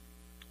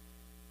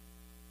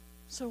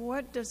So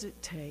what does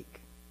it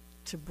take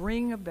to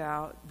bring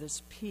about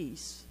this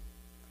peace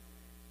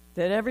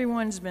that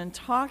everyone's been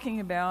talking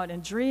about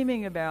and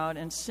dreaming about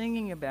and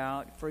singing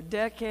about for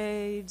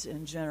decades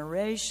and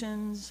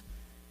generations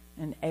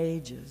and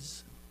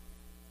ages?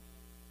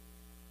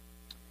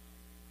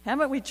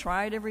 Haven't we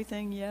tried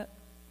everything yet?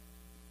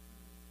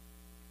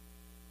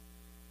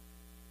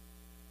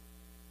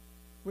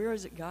 Where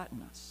has it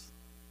gotten us?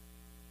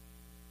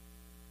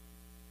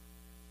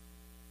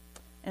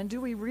 And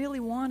do we really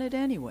want it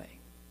anyway?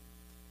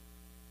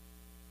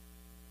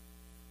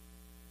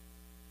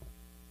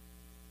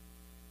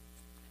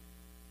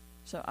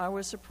 So I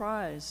was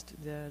surprised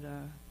that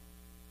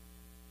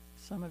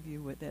some of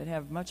you that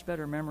have much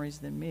better memories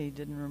than me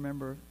didn't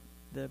remember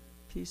the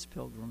Peace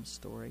Pilgrim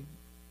story.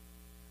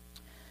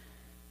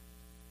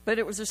 But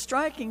it was a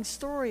striking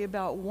story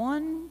about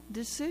one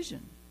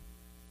decision.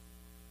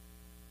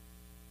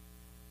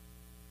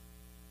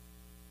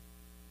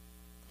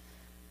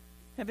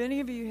 Have any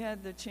of you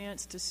had the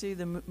chance to see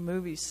the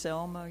movie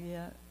Selma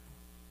yet?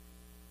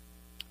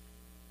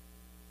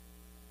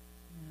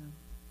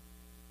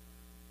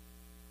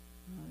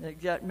 Yeah.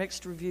 It got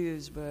mixed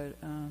reviews, but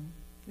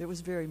it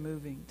was very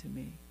moving to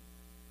me.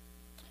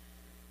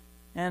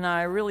 And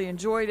I really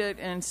enjoyed it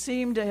and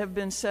seemed to have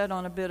been set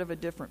on a bit of a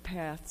different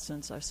path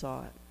since I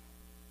saw it.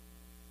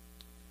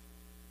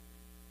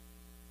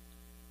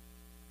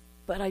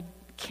 But I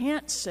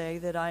can't say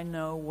that I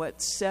know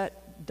what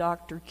set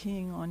Dr.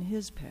 King on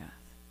his path.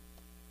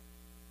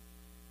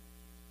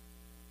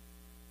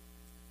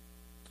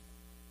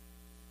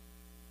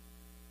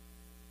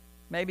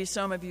 Maybe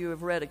some of you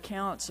have read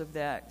accounts of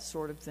that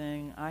sort of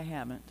thing. I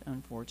haven't,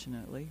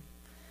 unfortunately.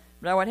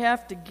 But I would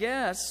have to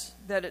guess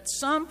that at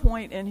some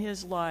point in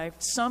his life,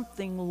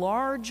 something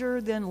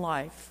larger than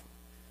life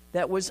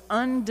that was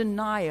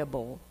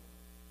undeniable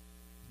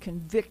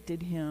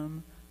convicted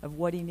him of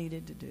what he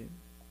needed to do.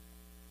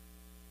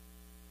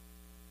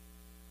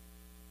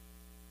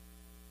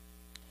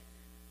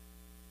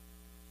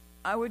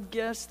 I would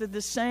guess that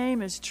the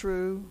same is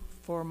true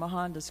for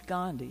Mohandas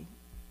Gandhi,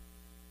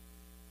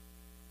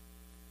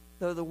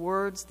 though the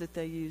words that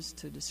they used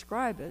to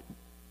describe it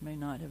may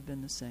not have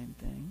been the same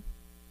thing.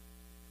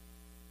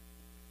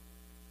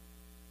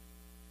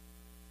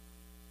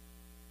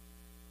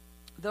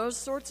 Those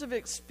sorts of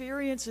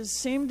experiences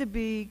seem to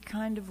be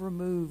kind of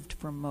removed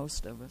from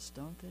most of us,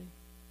 don't they?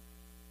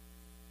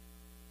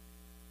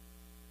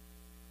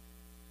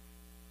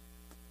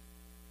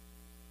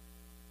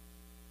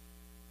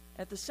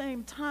 At the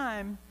same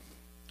time,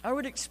 I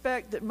would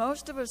expect that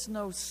most of us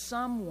know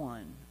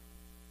someone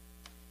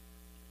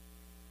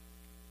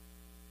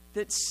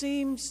that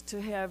seems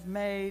to have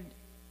made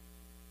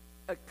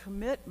a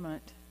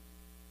commitment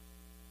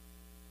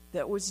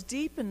that was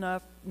deep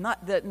enough,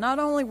 that not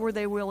only were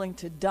they willing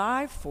to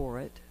die for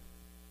it,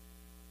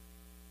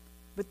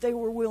 but they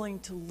were willing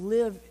to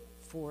live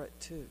for it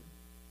too.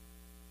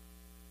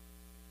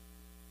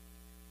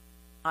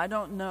 I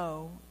don't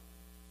know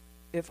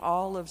if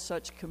all of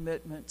such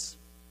commitments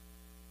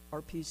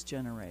are peace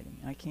generating.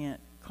 I can't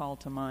call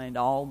to mind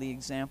all the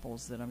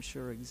examples that I'm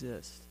sure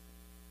exist.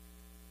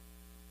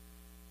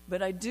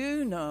 But I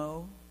do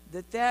know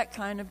that that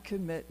kind of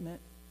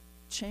commitment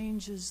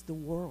changes the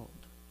world.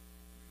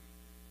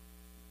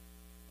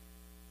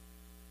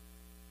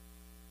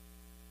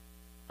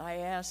 I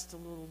asked a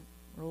little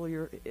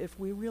earlier if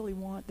we really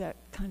want that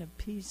kind of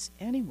peace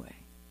anyway.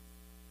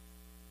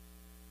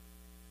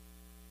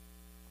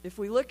 If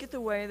we look at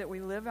the way that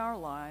we live our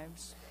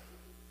lives,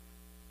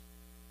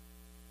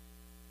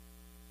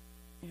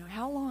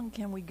 how long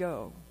can we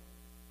go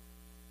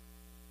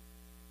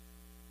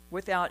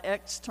without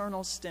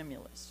external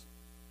stimulus?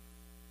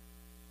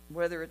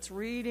 Whether it's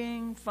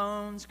reading,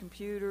 phones,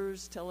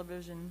 computers,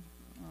 television,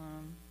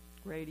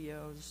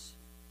 radios,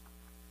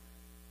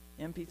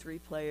 MP3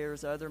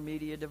 players, other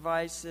media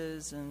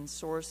devices and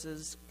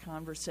sources,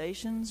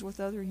 conversations with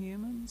other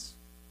humans,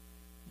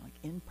 like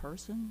in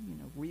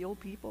person, real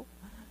people.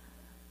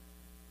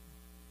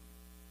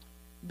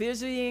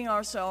 Busying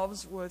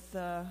ourselves with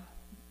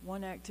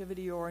one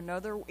activity or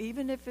another,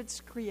 even if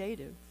it's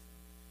creative,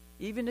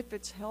 even if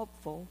it's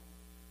helpful.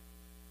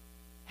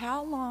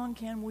 How long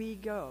can we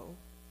go?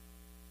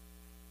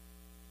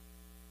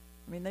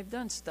 They've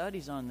done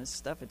studies on this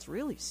stuff. It's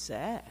really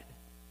sad.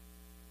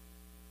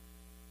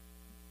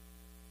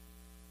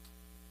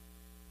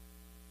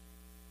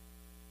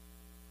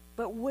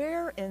 But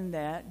where in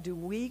that do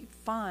we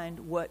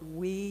find what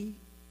we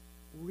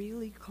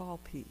really call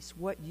peace?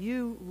 What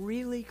you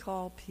really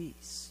call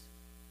peace?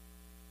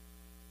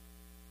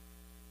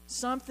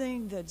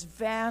 Something that's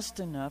vast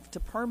enough to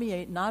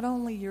permeate not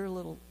only your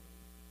little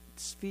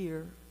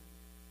sphere,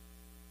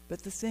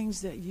 but the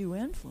things that you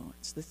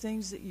influence, the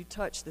things that you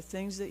touch, the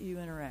things that you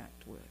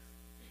interact with.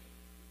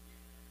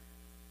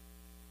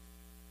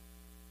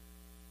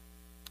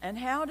 And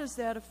how does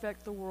that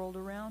affect the world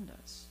around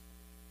us?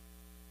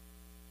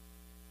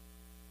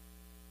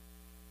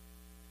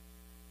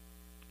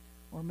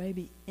 Or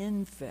maybe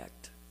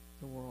infect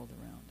the world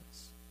around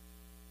us.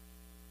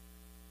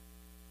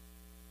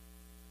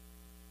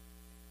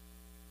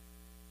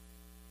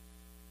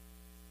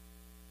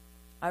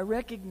 I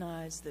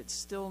recognize that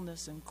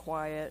stillness and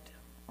quiet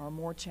are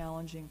more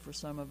challenging for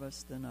some of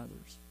us than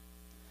others.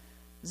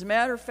 As a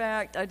matter of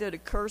fact, I did a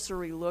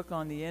cursory look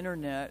on the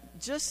internet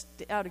just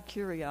out of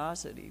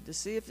curiosity to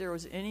see if there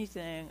was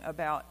anything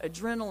about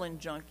adrenaline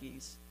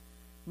junkies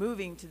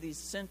moving to these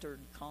centered,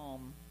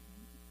 calm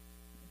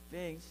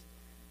things.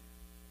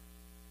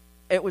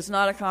 It was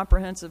not a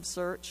comprehensive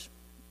search.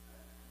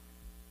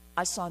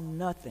 I saw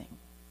nothing.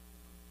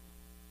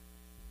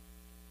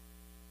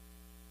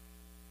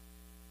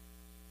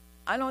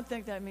 I don't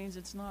think that means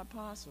it's not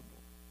possible.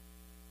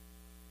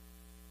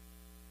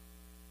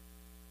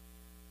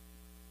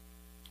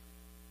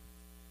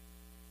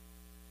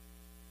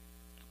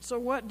 So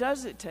what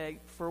does it take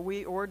for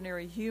we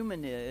ordinary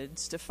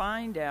humanids to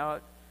find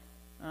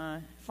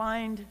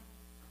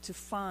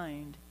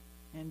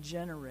and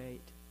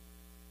generate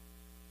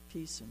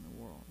peace in the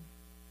world?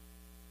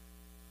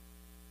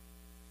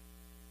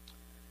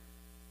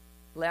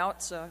 Lao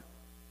Tzu,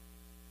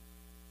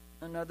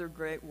 another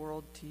great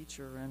world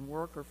teacher and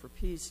worker for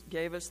peace,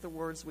 gave us the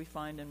words we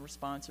find in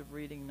responsive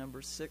reading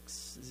number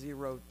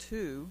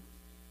 602,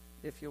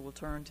 if you will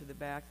turn to the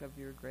back of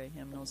your gray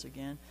hymnals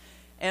again.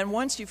 And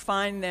once you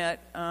find that,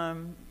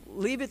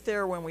 leave it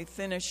there when we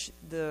finish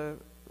the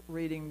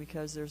reading,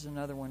 because there's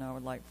another one I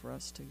would like for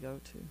us to go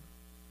to.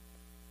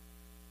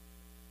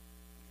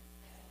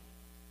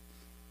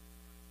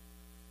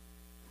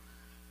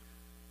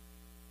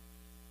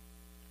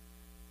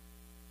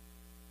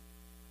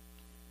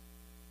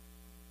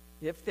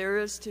 If there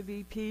is to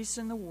be peace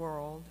in the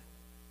world,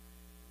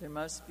 there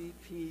must be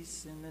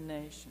peace in the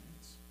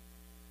nations.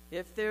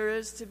 If there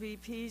is to be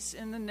peace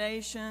in the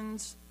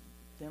nations,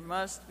 there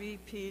must be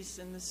peace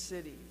in the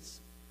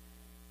cities.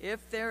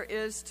 If there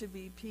is to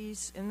be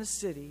peace in the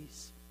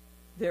cities,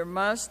 there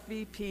must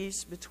be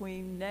peace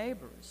between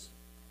neighbors.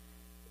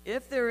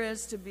 If there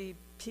is to be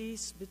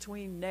peace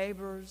between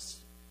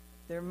neighbors,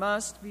 there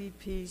must be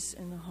peace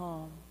in the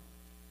home.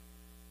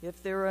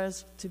 If there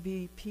is to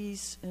be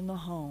peace in the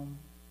home,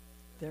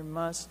 there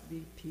must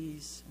be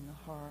peace in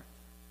the heart.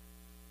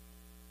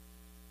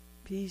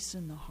 Peace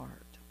in the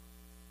heart.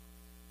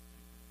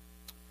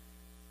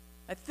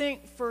 I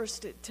think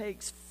first it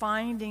takes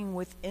finding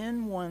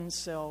within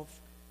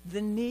oneself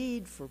the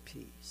need for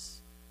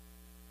peace.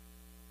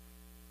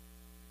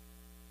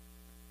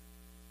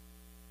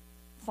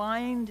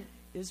 Find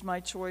is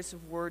my choice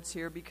of words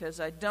here because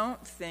I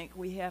don't think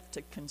we have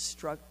to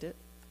construct it.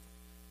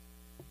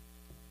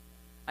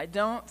 I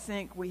don't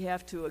think we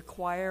have to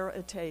acquire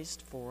a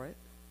taste for it.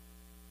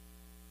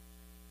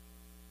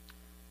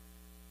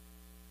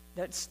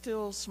 That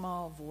still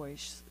small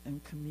voice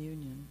and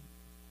communion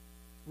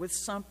with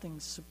something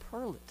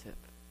superlative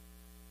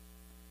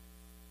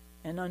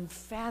and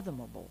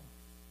unfathomable.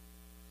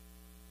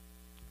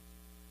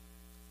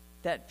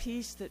 That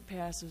peace that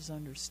passes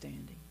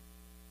understanding.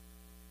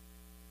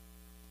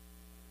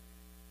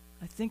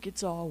 I think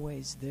it's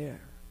always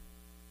there.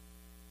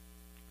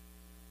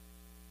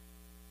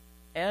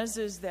 As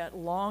is that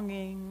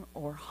longing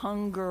or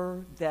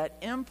hunger, that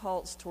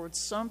impulse towards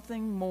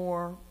something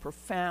more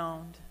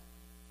profound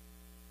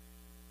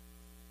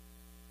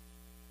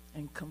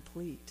and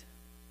complete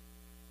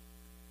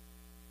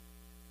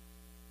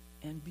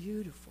and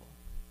beautiful.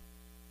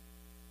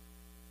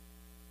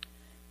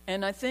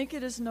 And I think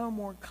it is no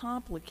more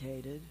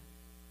complicated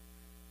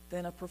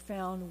than a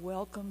profound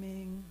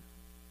welcoming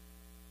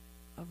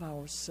of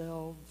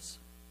ourselves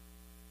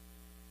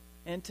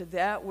into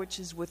that which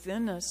is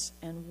within us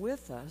and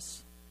with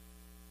us,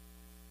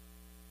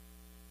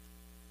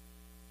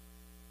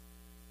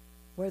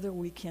 whether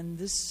we can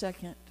this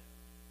second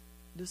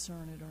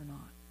discern it or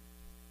not.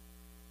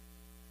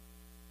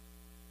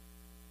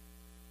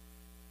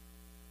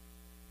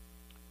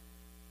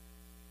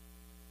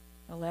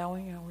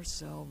 Allowing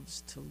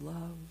ourselves to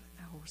love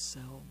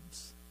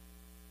ourselves.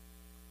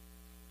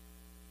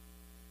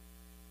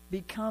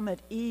 Become at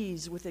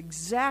ease with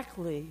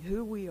exactly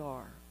who we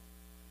are.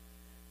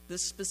 The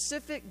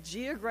specific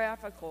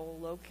geographical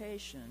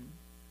location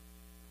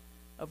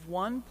of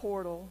one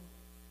portal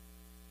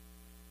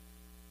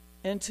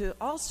into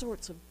all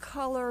sorts of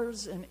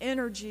colors and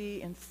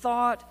energy and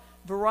thought,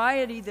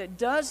 variety that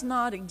does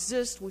not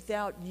exist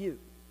without you.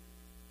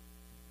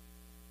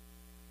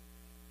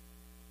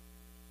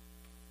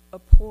 A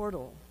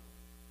portal.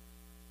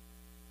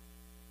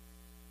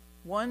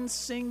 One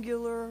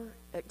singular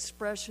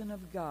expression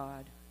of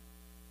God.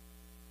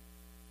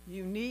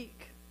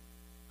 Unique,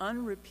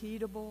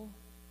 unrepeatable,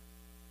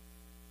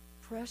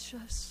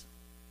 precious,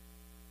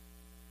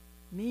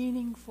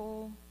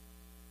 meaningful,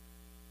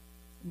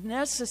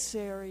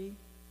 necessary,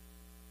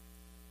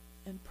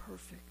 and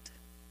perfect.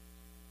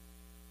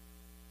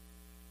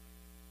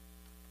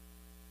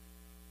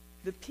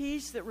 The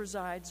peace that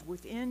resides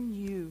within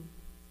you,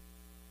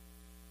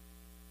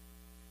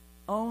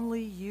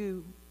 only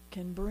you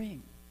can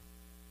bring.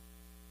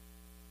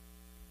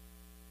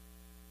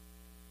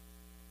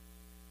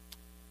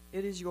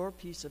 It is your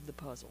piece of the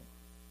puzzle.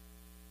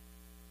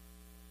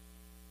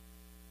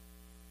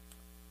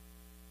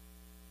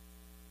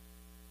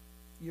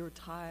 Your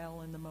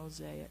tile in the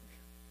mosaic.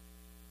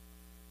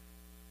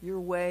 your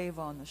wave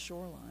on the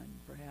shoreline,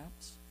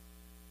 perhaps.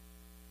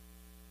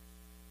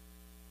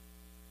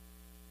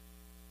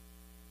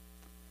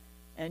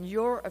 And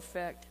your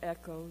effect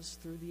echoes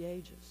through the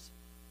ages.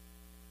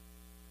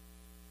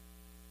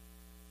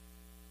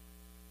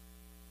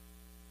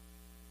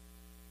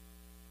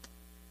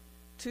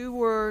 Two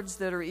words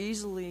that are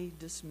easily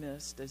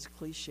dismissed as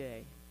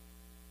cliche: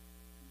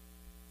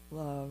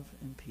 love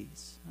and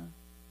peace. Huh?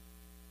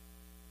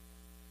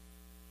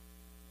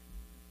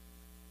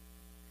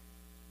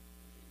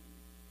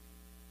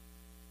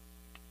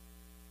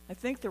 I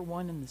think they're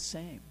one and the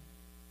same.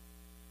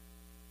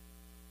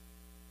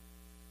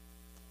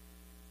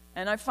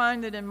 And I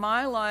find that in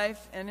my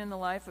life and in the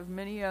life of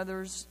many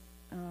others,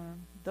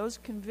 those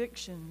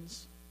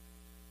convictions,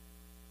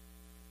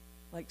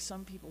 like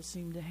some people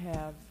seem to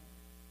have,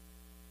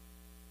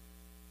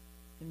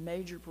 in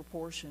major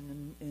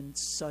proportion in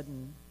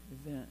sudden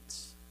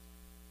events,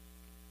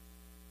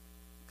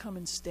 come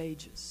in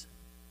stages,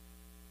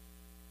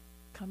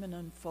 come in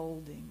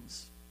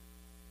unfoldings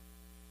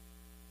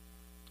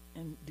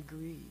and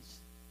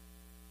degrees.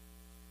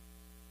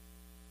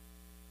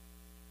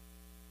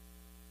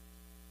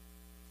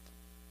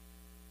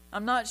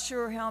 I'm not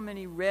sure how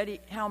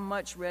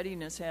much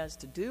readiness has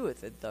to do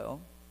with it, though.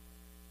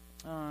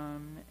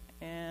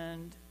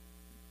 And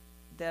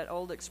that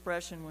old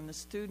expression, when the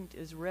student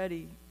is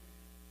ready,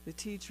 the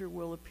teacher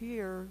will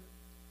appear,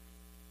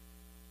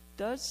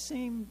 does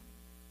seem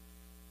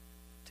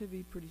to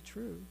be pretty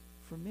true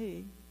for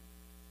me.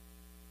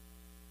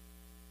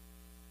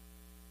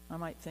 I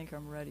might think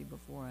I'm ready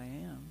before I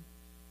am.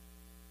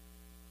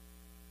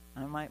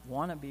 I might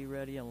want to be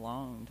ready a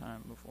long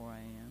time before I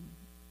am.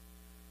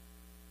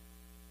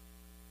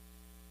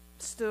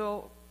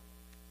 Still,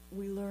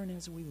 we learn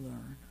as we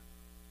learn.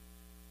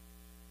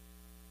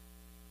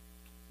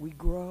 We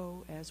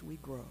grow as we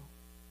grow.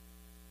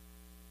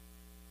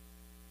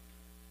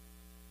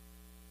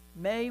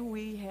 May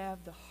we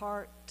have the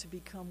heart to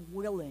become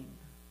willing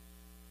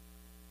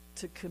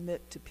to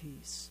commit to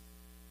peace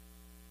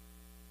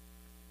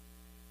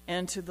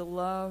and to the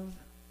love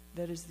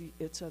that is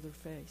its other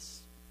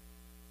face.